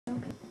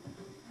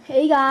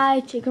Hey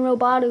guys,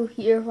 chickenroboto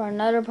here for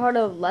another part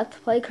of Let's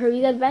Play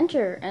Kirby's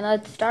Adventure. And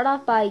let's start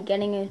off by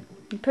getting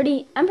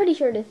I'm pretty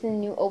sure this is a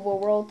new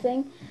overworld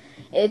thing.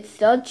 It's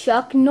the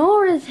Chuck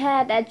Norris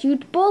hat that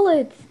shoots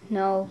bullets.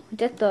 No,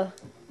 just a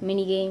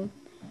mini game.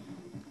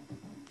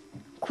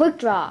 Quick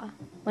draw.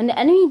 When the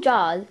enemy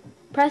draws,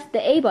 press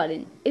the A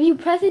button. If you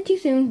press it too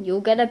soon,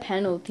 you'll get a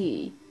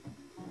penalty.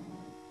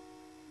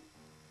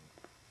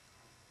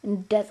 In the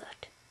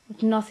desert,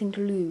 with nothing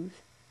to lose.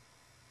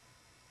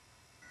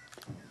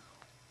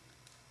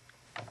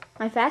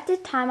 My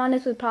fastest time on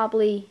this was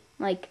probably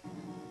like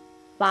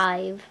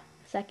 5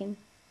 seconds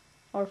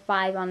or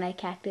 5 on that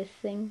cactus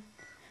thing.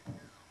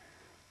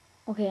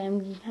 Okay,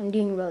 I'm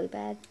doing really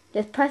bad.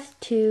 Just press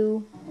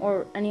 2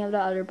 or any of the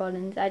other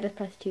buttons. I just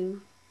press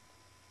 2.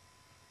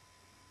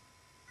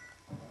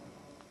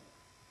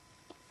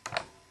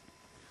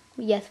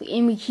 Yes,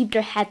 we keep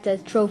their hats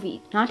as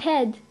trophies, not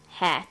heads,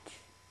 hats.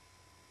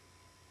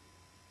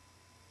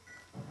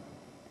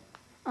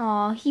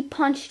 Aw, he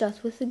punched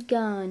us with a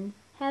gun.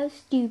 How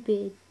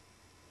stupid.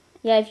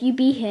 Yeah, if you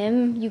beat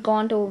him, you go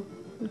on to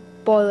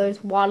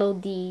Boiler's Waddle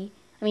Dee.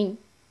 King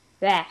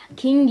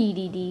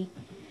DDD.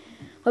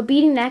 But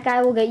beating that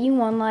guy will get you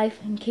 1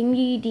 life, and King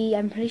DDD,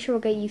 I'm pretty sure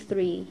will get you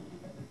 3.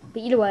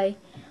 But either way,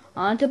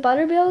 on to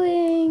Butter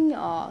Building.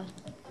 Aw,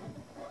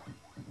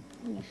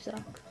 you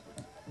suck.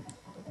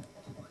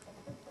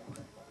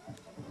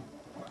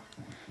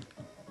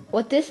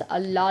 What's this?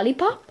 A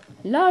lollipop?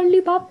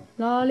 Lollipop,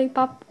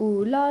 lollipop,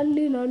 ooh,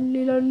 lolly,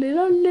 lolly, lolly,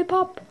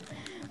 lollipop.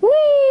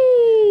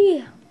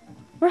 Whee!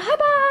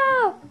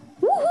 Rahaba!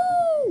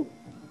 Woohoo!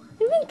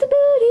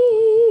 Invincibility!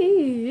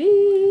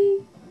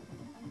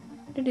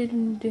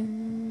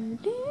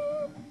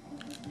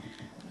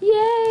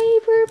 Yay!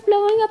 We're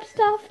blowing up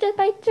stuff just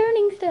by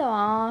turning still.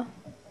 Aww.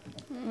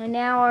 And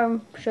now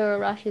I'm sure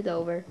rush is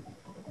over.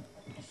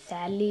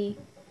 Sadly.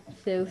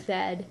 So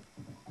sad.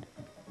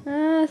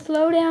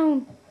 Slow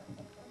down.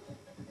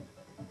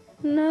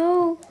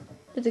 No.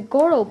 There's a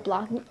Gordo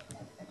blocking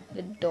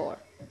the door.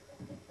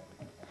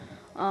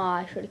 Oh,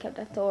 I should have kept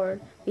that sword.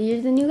 But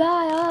here's the new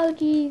guy. Oh,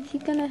 jeez.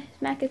 He's gonna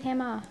smack his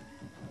hammer.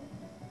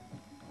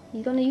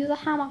 He's gonna use a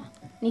hammer.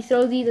 And he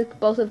throws these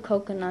explosive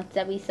coconuts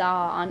that we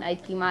saw on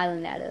Ice Cream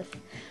Island at us.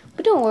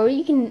 But don't worry,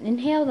 you can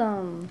inhale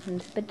them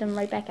and spit them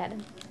right back at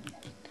him.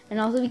 And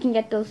also we can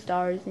get those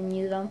stars and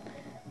use them.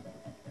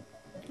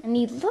 And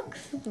he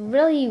looks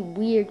really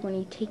weird when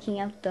he's taking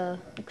out the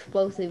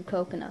explosive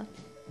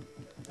coconuts.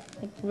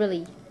 It's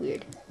really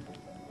weird.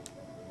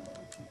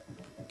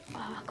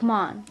 Oh, come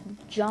on.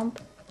 Jump.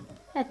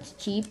 That's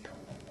cheap.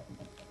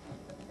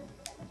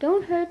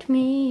 Don't hurt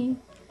me.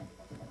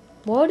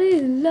 What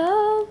is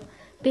love?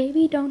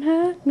 Baby, don't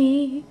hurt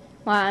me.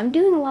 Wow, I'm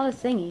doing a lot of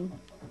singing.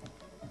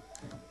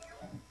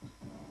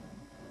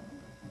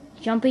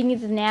 Jumping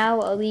is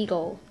now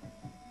illegal.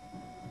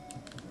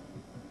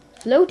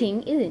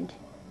 Floating isn't.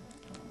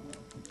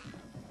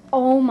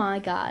 Oh my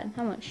god.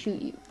 I'm gonna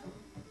shoot you.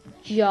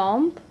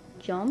 Jump.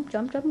 Jump,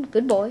 jump, jump.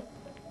 Good boy.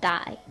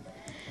 Die.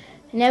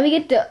 And now we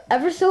get the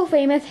ever so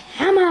famous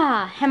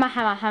hammer. Hammer,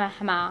 hammer, hammer,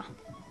 hammer.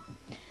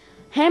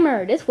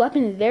 Hammer. This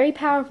weapon is very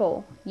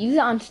powerful. Use it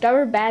on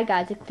stubborn bad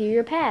guys to clear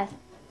your path.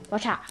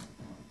 Watch out.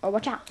 Or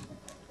watch out.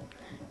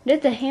 This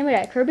is the hammer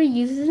that Kirby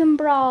uses in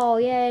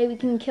Brawl. Yay, we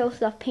can kill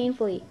stuff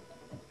painfully.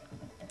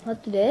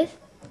 What's this?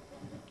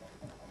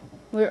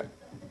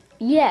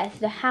 Yes,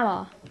 the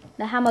hammer.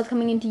 The hammer's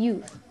coming into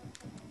use.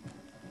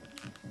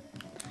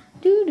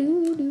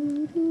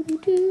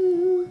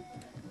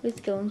 Let's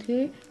go into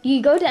here.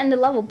 You go to end the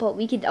level, but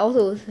we could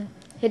also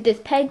hit this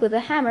peg with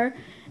a hammer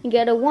and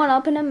get a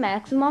 1-up and a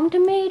maximum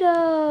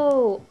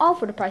tomato. All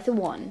for the price of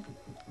 1.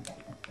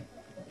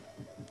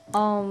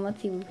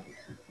 Let's see.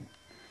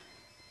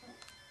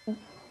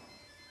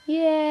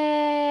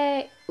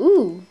 Yay!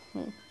 Ooh,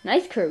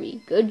 nice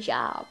Kirby. Good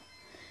job.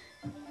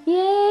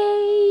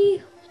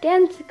 Yay!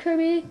 Dance,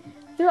 Kirby.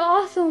 You're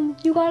awesome.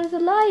 You got us a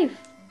life.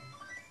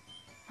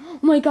 Oh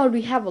my god,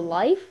 we have a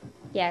life?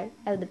 Yeah,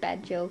 that was a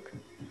bad joke.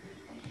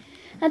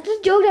 That's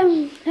a joke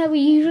that we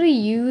usually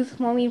use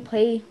when me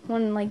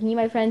and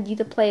my friends used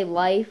to play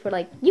life. We're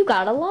like, you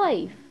got a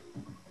life.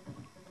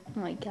 Oh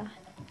my god.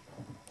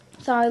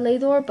 Sorry,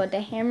 Lazor, but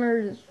the hammer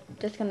is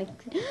just gonna...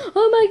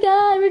 Oh my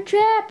god, we're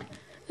trapped!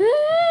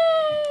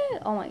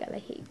 Oh my god, I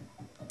hate...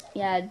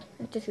 Yeah,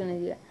 it's just gonna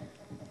do that.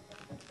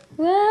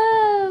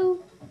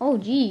 Whoa! Oh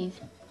jeez.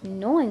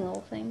 Annoying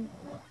little thing.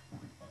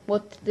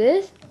 What's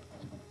this?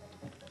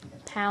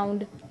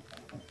 Pound.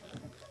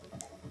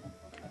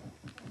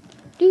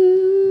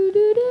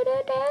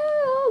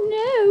 Oh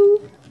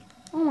no!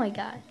 Oh my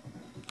god.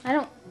 I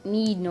don't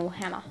need no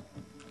hammer.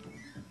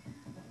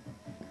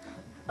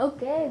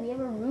 Okay, we have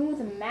a room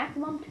with a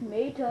maximum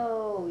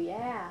tomato.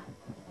 Yeah.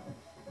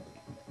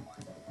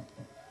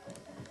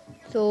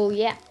 So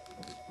yeah.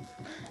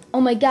 Oh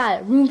my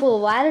god, a room full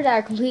of ladders that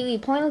are completely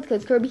pointless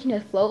because Kirby can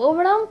just float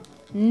over them?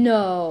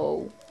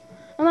 No.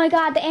 Oh my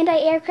god, the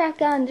anti-aircraft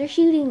guns, they're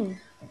shooting.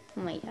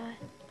 Oh my god.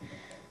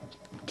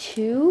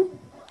 2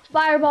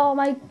 fireball,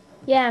 my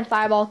Yeah, and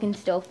fireball can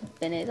still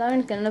finish. I'm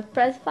just gonna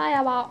press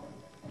fireball.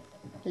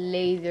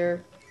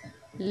 Laser.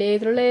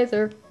 Laser,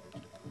 laser.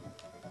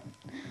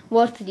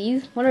 What's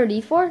these? What are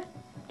these for?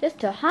 Just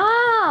to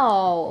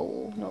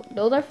how? No,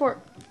 those are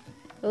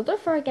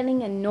for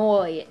getting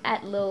annoyed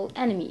at little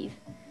enemies.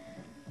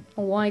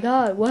 Oh my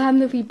god, what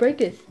happens if we break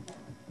this?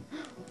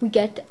 We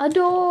get a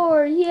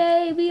door!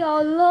 Yay, we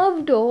all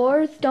love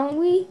doors, don't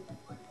we?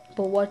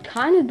 But what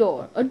kind of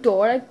door? A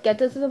door that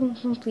gets us to a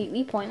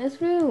completely pointless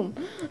room.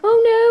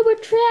 Oh no, we're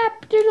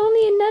trapped! There's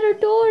only another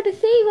door to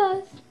save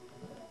us!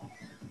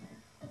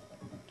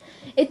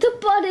 It's a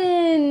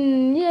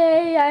button!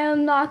 Yay, I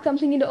unlocked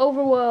something in the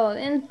overworld.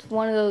 And it's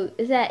one of those,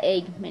 it's that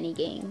egg mini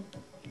game.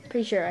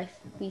 Pretty sure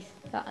we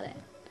saw that.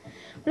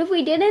 But if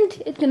we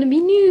didn't, it's gonna be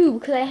new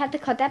because I have to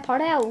cut that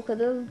part out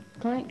because of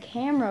current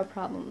camera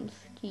problems.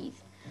 Jeez.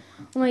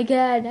 Oh my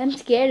god, I'm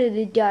scared of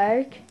the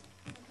dark.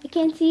 I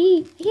can't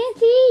see. I can't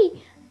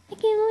see. I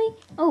can't only.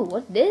 Oh,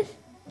 what's this?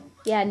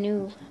 Yeah,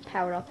 new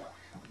power up.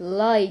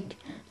 Light.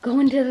 Go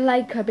into the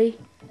light, Kirby.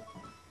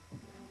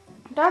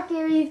 Dark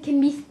areas can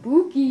be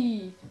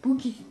spooky.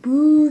 Spooky,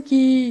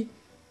 spooky.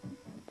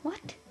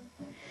 What?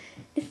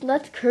 This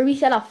lets Kirby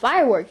set off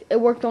fireworks.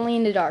 It worked only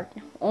in the dark.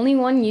 Only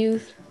one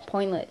use.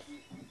 Pointless.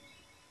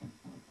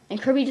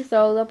 And Kirby just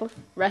throws up a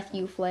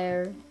rescue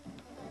flare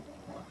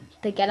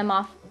to get him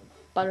off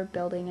Butter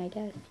Building, I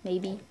guess.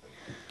 Maybe.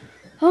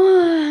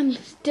 Oh, I'm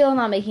still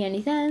not making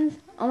any sense.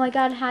 Oh my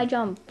god, high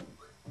jump.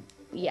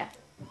 Yeah.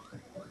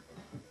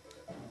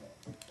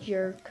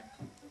 Jerk.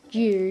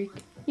 Jerk.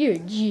 You're a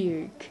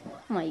jerk.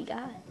 Oh my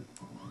god.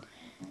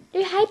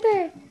 They're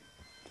hyper.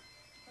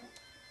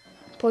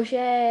 Push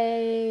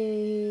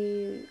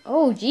A.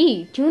 Oh,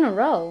 gee. 2 in a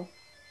row.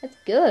 That's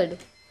good.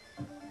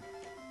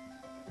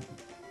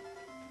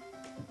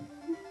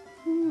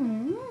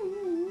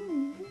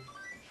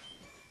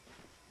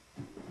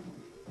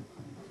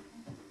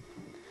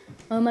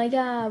 Oh my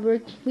god,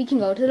 we can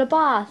go to the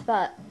boss,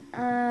 but,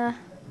 I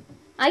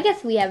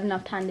guess we have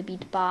enough time to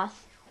beat the boss.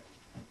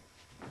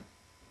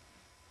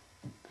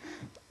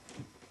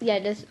 Yeah,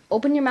 just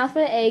open your mouth for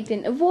the eggs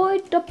and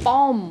avoid the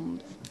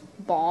bombs.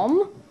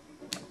 Bomb?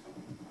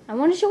 I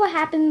want to show what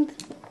happens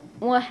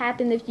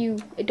if you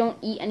don't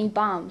eat any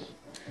bombs.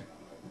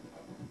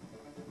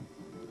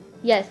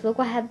 Yes, look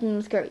what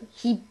happens to Kirby.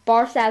 He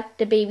barfs out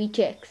the baby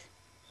chicks.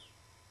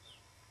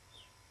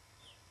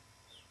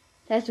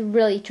 That's a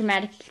really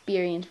traumatic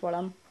experience for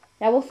them.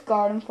 That will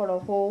scar them for their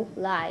whole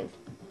lives.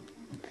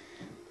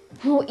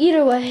 Well,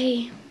 either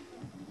way,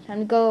 time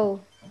to go.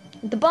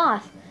 The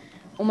boss.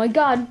 Oh my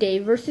god, day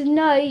versus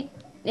night.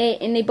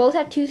 And they both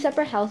have 2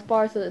 separate health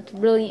bars, so it's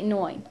really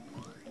annoying.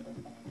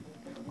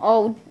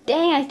 Oh,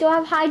 dang, I still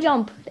have high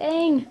jump.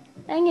 Dang.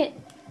 Dang it.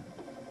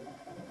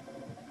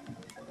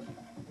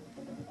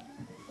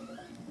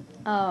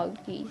 Oh,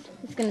 jeez.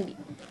 It's gonna be...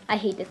 I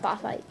hate this boss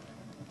fight.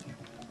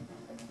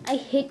 I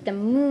hit the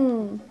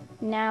moon.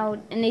 Now,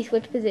 and they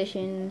switch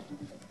positions.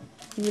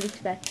 You would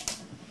expect.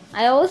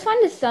 I always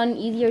find the sun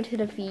easier to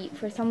defeat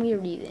for some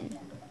weird reason.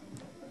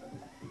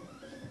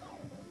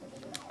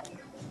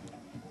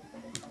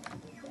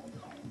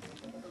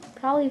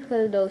 Probably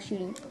because of those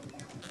shooting.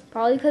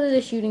 Probably because of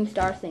the shooting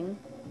star thing.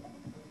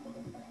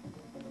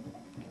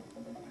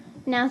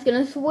 Now it's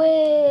gonna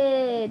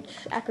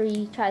switch after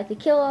he tries to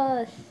kill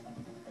us.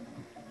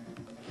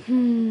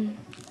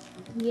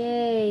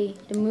 Yay,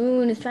 the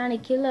moon is trying to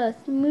kill us.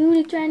 The moon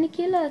is trying to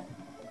kill us.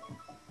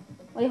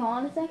 Wait, hold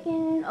on a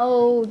second.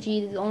 Oh,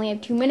 geez, only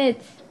have 2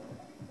 minutes.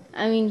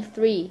 I mean,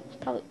 3.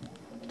 Probably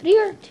 3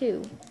 or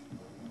 2.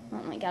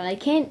 Oh my god, I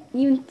can't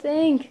even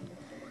think.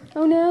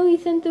 Oh no, he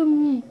sent a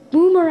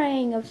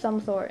boomerang of some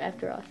sort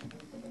after us.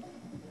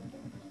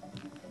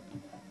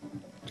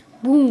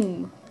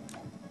 Boom.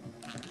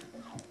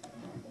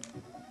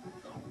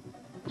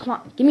 Come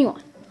on, give me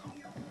one.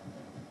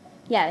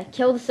 Yeah,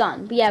 kill the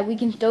sun. But yeah, we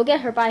can still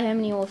get hurt by him,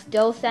 and he will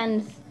still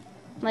send,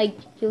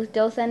 he'll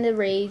still send the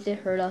rays to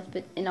hurt us,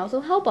 but and also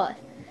help us.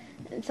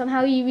 And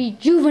somehow you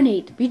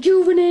rejuvenate.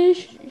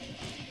 Rejuvenate.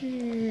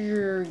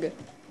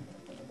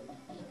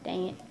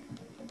 Dang it.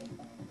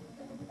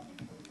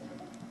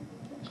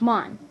 Come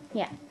on.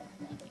 Yeah.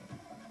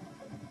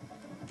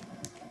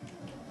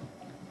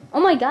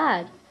 Oh my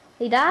god.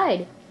 They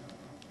died.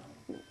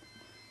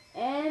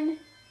 And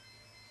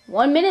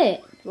 1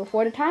 minute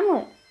before the time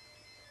limit.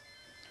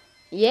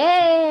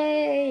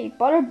 Yay!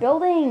 Butter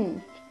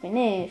building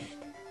finished.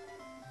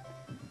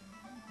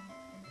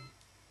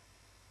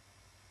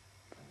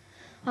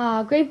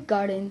 Ah, grape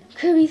garden.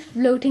 Kirby's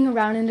floating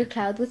around in the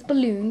clouds with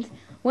balloons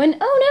when,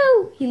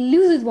 oh no, he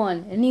loses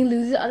one and he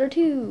loses the other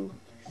 2.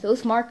 So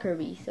smart,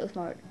 Kirby, so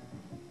smart.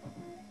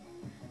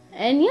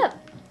 And yep,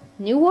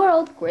 new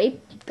world,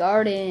 grape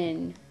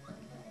garden.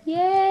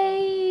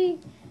 Yay!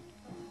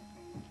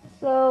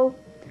 So,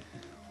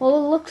 well,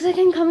 it looks like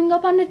I'm coming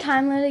up on the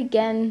timeline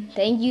again.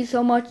 Thank you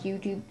so much,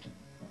 YouTube.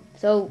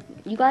 So,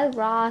 you guys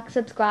rock,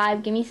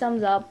 subscribe, give me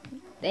thumbs up.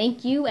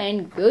 Thank you,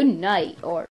 and good night. Or